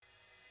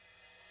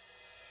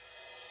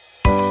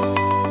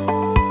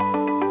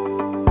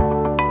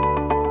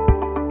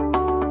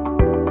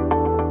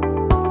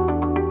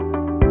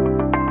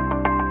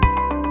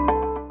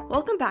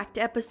back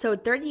to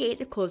episode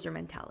 38 of Closer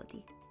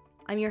Mentality.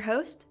 I'm your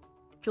host,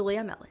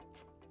 Julia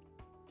Mellett.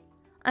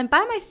 I'm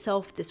by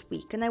myself this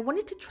week and I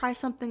wanted to try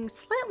something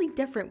slightly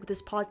different with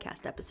this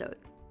podcast episode.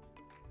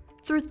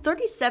 Through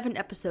 37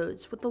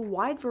 episodes with a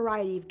wide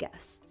variety of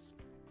guests,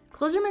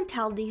 Closer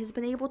Mentality has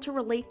been able to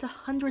relate to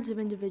hundreds of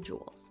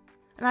individuals,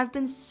 and I've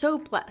been so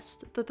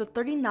blessed that the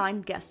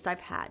 39 guests I've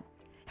had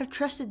have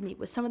trusted me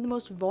with some of the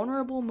most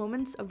vulnerable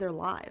moments of their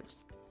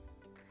lives.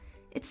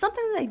 It's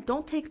something that I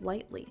don't take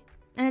lightly,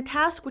 and a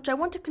task which I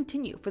want to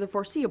continue for the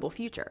foreseeable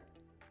future.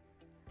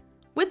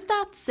 With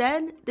that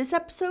said, this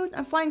episode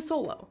I'm flying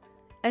solo,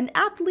 and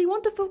aptly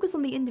want to focus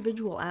on the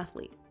individual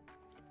athlete.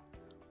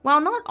 While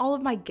not all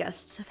of my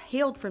guests have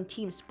hailed from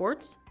team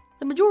sports,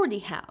 the majority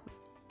have.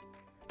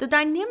 The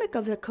dynamic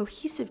of a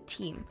cohesive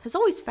team has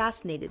always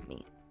fascinated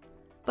me,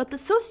 but the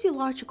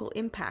sociological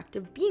impact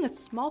of being a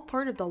small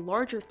part of the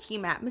larger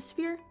team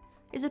atmosphere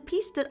is a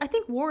piece that I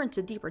think warrants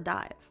a deeper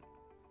dive.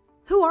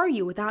 Who are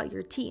you without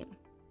your team?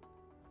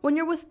 When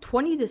you're with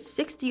 20 to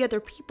 60 other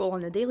people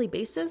on a daily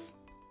basis,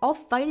 all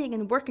fighting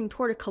and working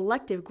toward a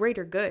collective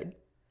greater good,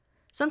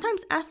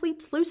 sometimes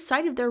athletes lose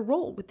sight of their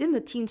role within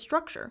the team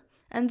structure,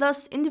 and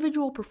thus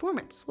individual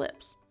performance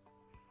slips.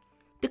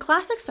 The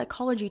classic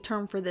psychology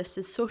term for this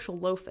is social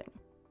loafing.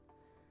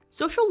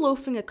 Social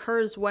loafing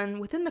occurs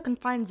when, within the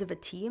confines of a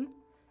team,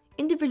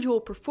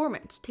 individual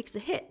performance takes a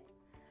hit,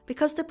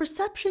 because the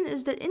perception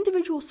is that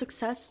individual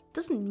success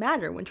doesn't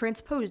matter when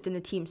transposed in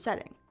a team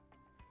setting.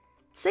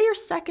 Say you're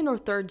second or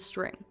third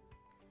string.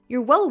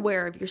 You're well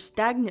aware of your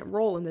stagnant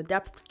role in the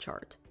depth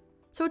chart,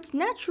 so it's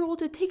natural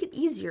to take it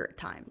easier at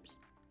times.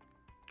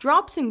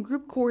 Drops in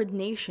group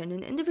coordination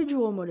and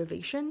individual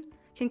motivation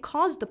can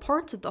cause the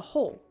parts of the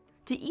whole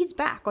to ease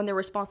back on their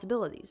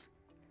responsibilities,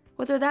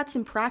 whether that's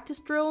in practice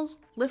drills,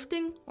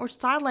 lifting, or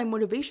sideline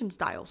motivation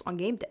styles on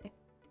game day.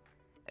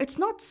 It's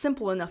not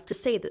simple enough to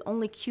say that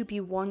only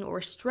QB1 or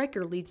a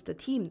striker leads the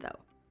team,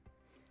 though.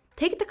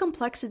 Take the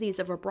complexities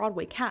of a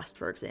Broadway cast,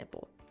 for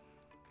example.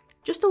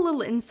 Just a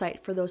little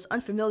insight for those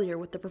unfamiliar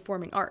with the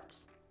performing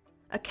arts.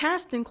 A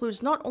cast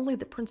includes not only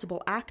the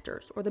principal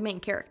actors or the main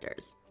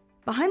characters.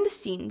 Behind the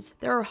scenes,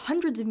 there are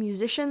hundreds of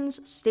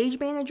musicians, stage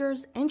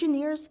managers,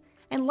 engineers,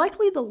 and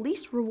likely the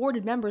least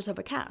rewarded members of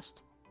a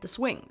cast, the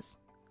swings.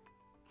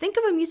 Think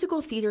of a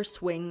musical theater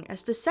swing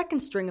as the second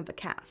string of the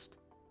cast.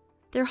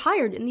 They're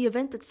hired in the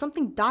event that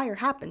something dire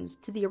happens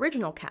to the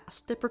original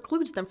cast that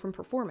precludes them from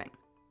performing.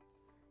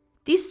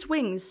 These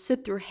swings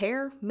sit through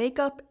hair,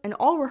 makeup, and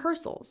all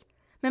rehearsals,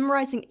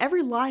 memorizing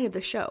every line of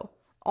the show,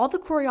 all the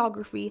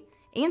choreography,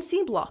 and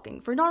scene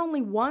blocking for not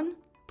only one,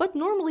 but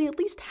normally at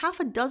least half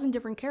a dozen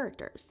different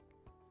characters.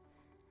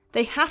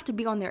 They have to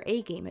be on their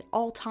A game at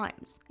all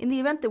times, in the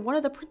event that one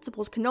of the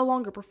principals can no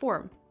longer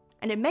perform,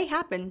 and it may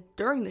happen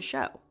during the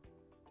show.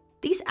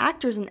 These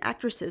actors and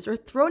actresses are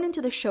thrown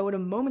into the show at a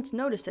moment's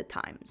notice at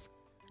times,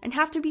 and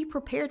have to be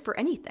prepared for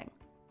anything.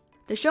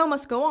 The show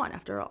must go on,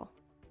 after all.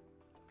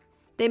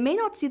 They may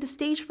not see the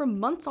stage for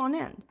months on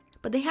end,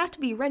 but they have to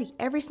be ready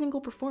every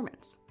single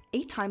performance,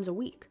 8 times a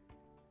week.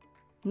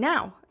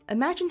 Now,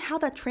 imagine how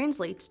that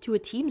translates to a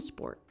team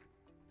sport.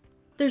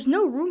 There's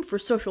no room for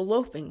social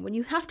loafing when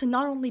you have to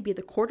not only be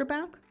the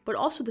quarterback, but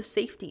also the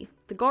safety,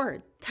 the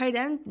guard, tight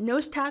end,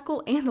 nose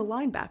tackle, and the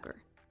linebacker.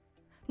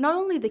 Not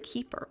only the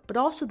keeper, but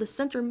also the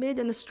center mid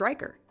and the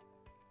striker.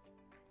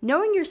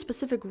 Knowing your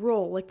specific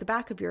role like the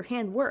back of your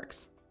hand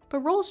works, but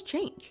roles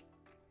change.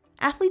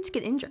 Athletes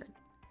get injured.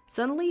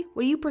 Suddenly,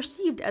 what you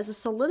perceived as a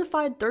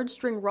solidified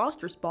third-string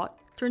roster spot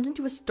turns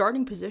into a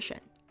starting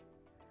position.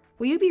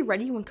 Will you be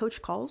ready when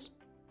coach calls?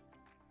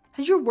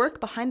 Has your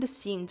work behind the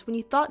scenes when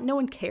you thought no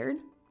one cared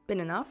been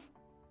enough?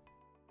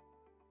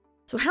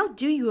 So how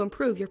do you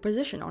improve your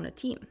position on a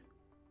team?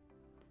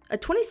 A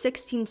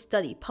 2016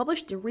 study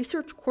published in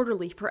Research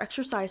Quarterly for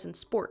Exercise and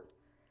Sport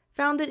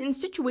found that in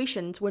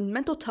situations when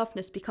mental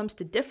toughness becomes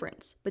the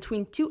difference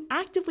between two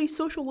actively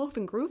social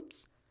loafing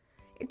groups,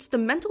 it's the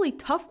mentally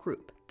tough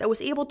group that was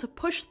able to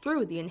push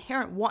through the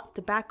inherent want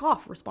to back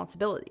off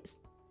responsibilities.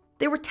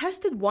 They were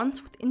tested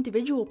once with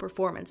individual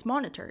performance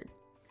monitored,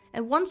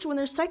 and once when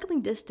their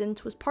cycling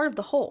distance was part of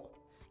the whole,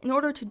 in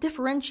order to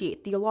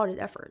differentiate the allotted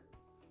effort.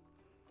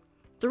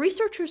 The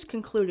researchers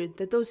concluded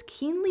that those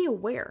keenly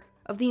aware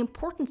of the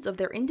importance of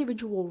their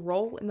individual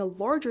role in the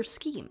larger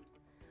scheme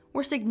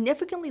were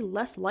significantly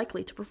less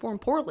likely to perform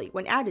poorly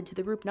when added to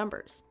the group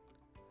numbers.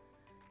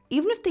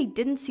 Even if they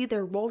didn't see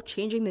their role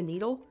changing the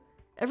needle,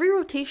 every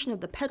rotation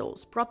of the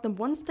pedals brought them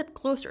one step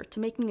closer to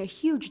making a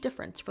huge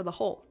difference for the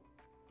whole.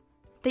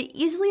 They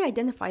easily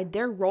identified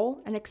their role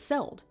and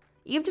excelled,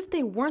 even if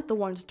they weren't the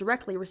ones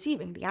directly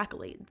receiving the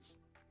accolades.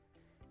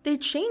 They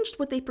changed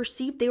what they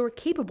perceived they were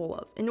capable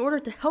of in order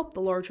to help the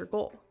larger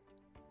goal.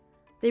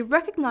 They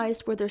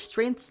recognized where their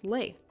strengths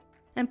lay,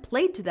 and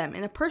played to them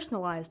in a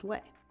personalized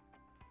way.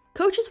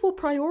 Coaches will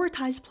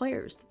prioritize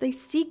players that they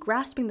see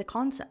grasping the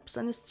concepts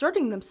and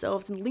asserting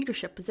themselves in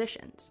leadership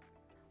positions.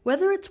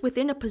 Whether it's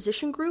within a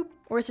position group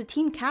or as a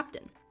team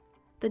captain,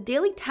 the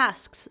daily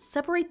tasks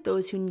separate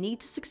those who need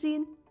to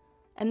succeed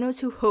and those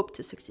who hope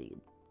to succeed.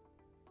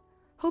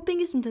 Hoping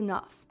isn't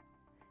enough.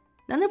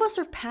 None of us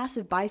are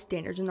passive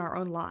bystanders in our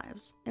own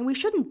lives, and we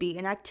shouldn't be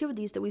in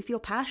activities that we feel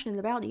passionate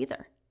about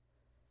either.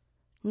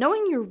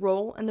 Knowing your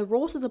role and the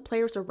roles of the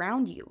players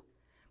around you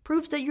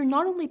proves that you're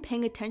not only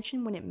paying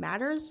attention when it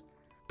matters,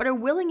 but are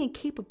willing and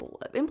capable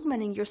of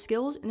implementing your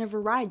skills in a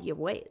variety of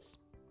ways.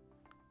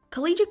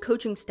 Collegiate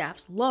coaching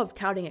staffs love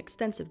touting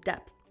extensive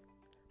depth,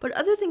 but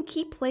other than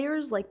key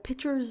players like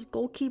pitchers,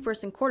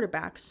 goalkeepers, and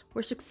quarterbacks,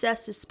 where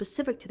success is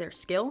specific to their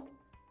skill,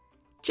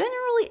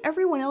 generally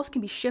everyone else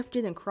can be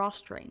shifted and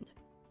cross-trained.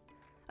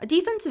 A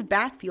defensive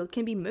backfield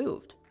can be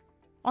moved.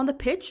 On the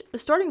pitch, a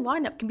starting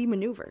lineup can be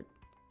maneuvered.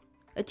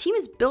 A team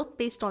is built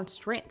based on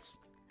strengths,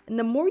 and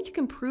the more you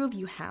can prove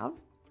you have,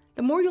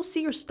 the more you'll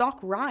see your stock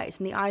rise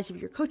in the eyes of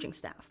your coaching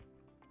staff.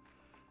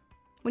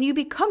 When you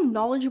become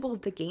knowledgeable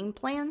of the game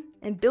plan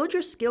and build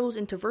your skills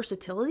into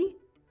versatility,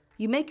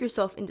 you make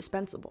yourself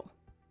indispensable.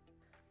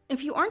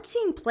 If you aren't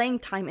seeing playing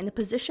time in a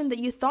position that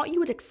you thought you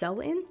would excel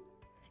in,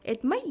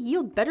 it might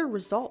yield better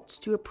results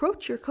to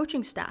approach your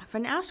coaching staff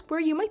and ask where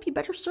you might be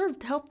better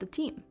served to help the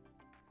team.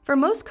 For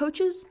most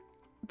coaches,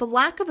 the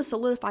lack of a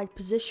solidified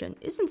position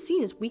isn't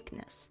seen as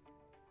weakness.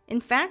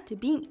 In fact,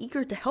 being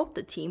eager to help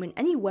the team in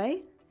any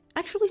way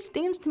actually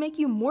stands to make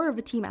you more of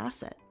a team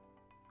asset.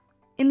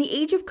 In the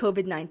age of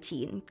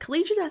COVID-19,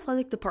 collegiate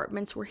athletic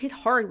departments were hit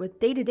hard with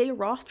day-to-day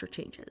roster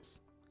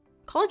changes.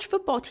 College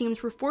football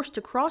teams were forced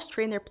to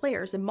cross-train their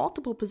players in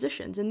multiple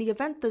positions in the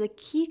event that a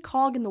key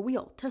cog in the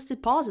wheel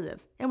tested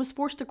positive and was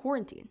forced to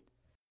quarantine.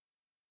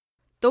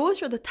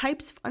 Those are the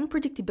types of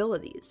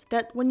unpredictabilities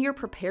that, when you're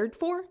prepared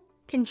for,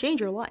 can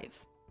change your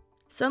life.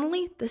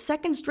 Suddenly, the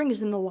second string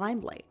is in the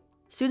limelight,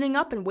 suiting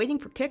up and waiting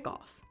for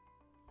kickoff.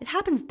 It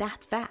happens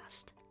that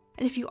fast,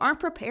 and if you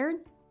aren't prepared,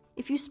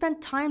 if you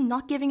spend time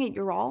not giving it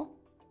your all,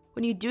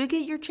 when you do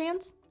get your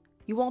chance,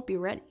 you won't be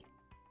ready.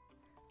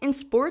 In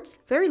sports,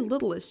 very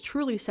little is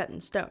truly set in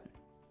stone.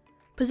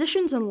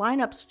 Positions and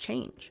lineups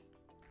change.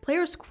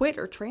 Players quit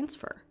or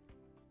transfer.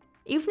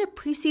 Even a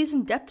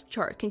preseason depth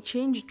chart can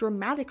change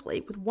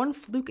dramatically with one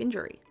fluke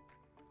injury.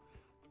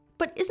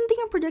 But isn't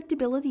the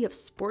unpredictability of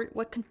sport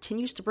what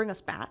continues to bring us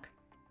back?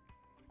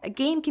 A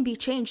game can be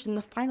changed in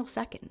the final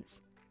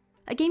seconds.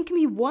 A game can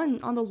be won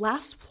on the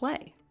last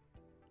play.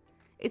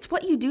 It's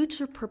what you do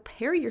to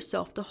prepare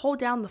yourself to hold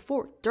down the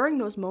fort during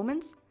those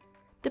moments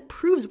that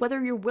proves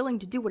whether you're willing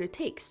to do what it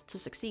takes to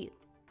succeed.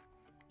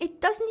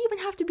 It doesn't even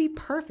have to be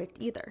perfect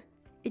either.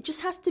 It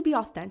just has to be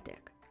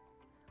authentic.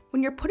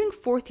 When you're putting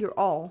forth your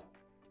all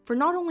for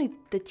not only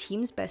the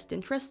team's best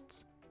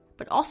interests,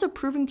 but also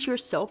proving to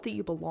yourself that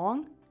you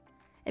belong,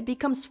 it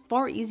becomes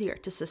far easier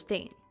to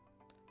sustain.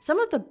 Some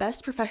of the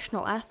best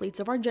professional athletes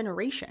of our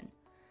generation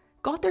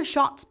got their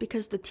shots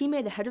because the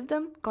teammate ahead of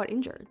them got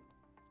injured.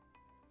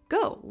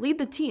 Go, lead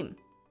the team,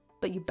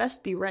 but you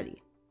best be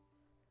ready.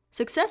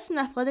 Success in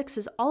athletics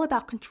is all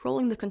about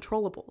controlling the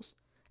controllables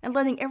and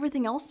letting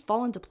everything else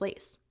fall into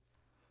place.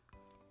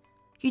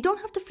 You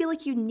don't have to feel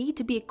like you need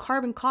to be a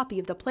carbon copy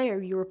of the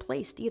player you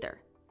replaced either.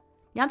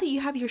 Now that you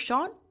have your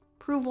shot,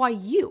 prove why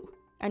you,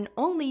 and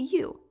only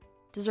you,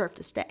 deserve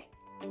to stay.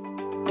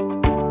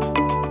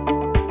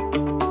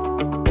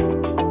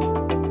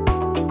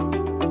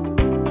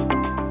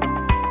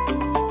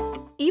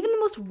 Even the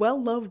most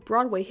well-loved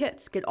Broadway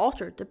hits get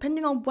altered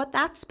depending on what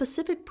that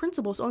specific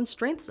principal's own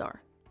strengths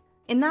are.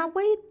 In that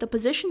way, the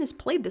position is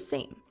played the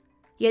same,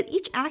 yet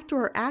each actor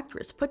or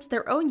actress puts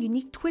their own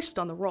unique twist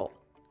on the role.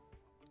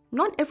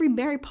 Not every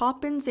Mary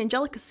Poppins,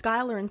 Angelica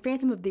Schuyler, and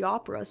Phantom of the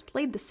Opera is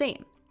played the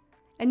same,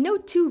 and no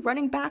two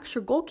running backs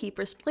or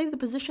goalkeepers play the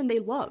position they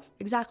love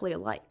exactly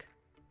alike.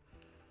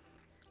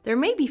 There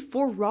may be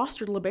 4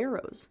 rostered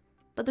liberos,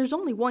 but there's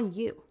only one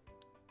you.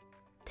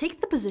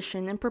 Take the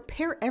position and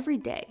prepare every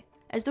day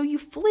as though you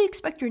fully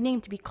expect your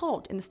name to be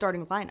called in the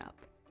starting lineup.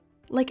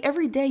 Like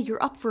every day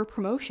you're up for a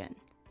promotion.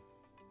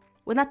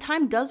 When that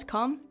time does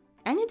come,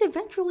 and it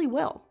eventually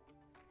will,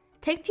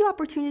 take the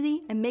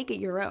opportunity and make it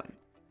your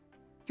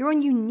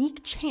own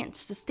unique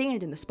chance to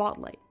stand in the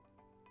spotlight.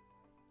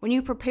 When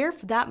you prepare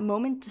for that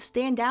moment to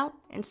stand out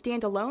and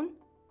stand alone,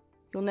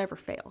 you'll never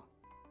fail.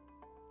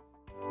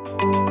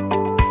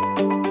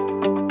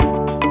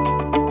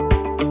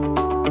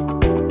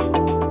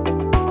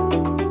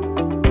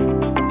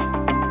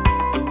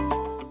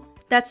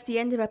 That's the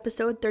end of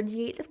episode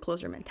 38 of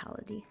Closer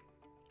Mentality.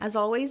 As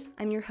always,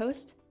 I'm your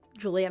host,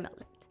 Julia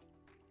Mellett.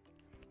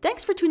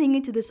 Thanks for tuning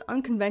into this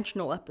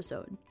unconventional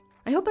episode.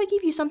 I hope I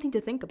gave you something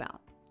to think about.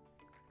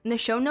 In the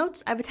show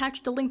notes, I've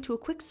attached a link to a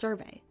quick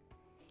survey.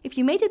 If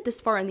you made it this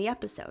far in the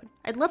episode,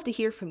 I'd love to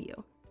hear from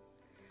you.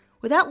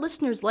 Without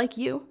listeners like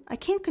you, I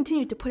can't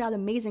continue to put out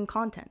amazing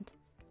content.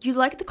 Do you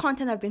like the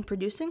content I've been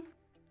producing?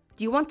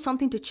 Do you want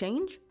something to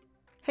change?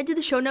 Head to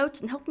the show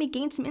notes and help me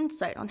gain some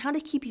insight on how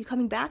to keep you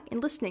coming back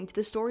and listening to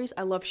the stories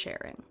I love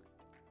sharing.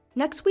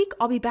 Next week,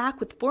 I'll be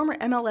back with former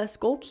MLS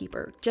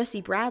goalkeeper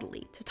Jesse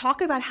Bradley to talk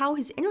about how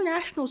his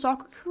international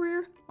soccer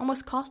career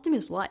almost cost him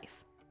his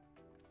life.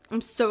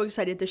 I'm so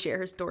excited to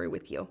share his story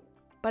with you.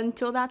 But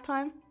until that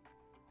time,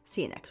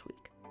 see you next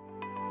week.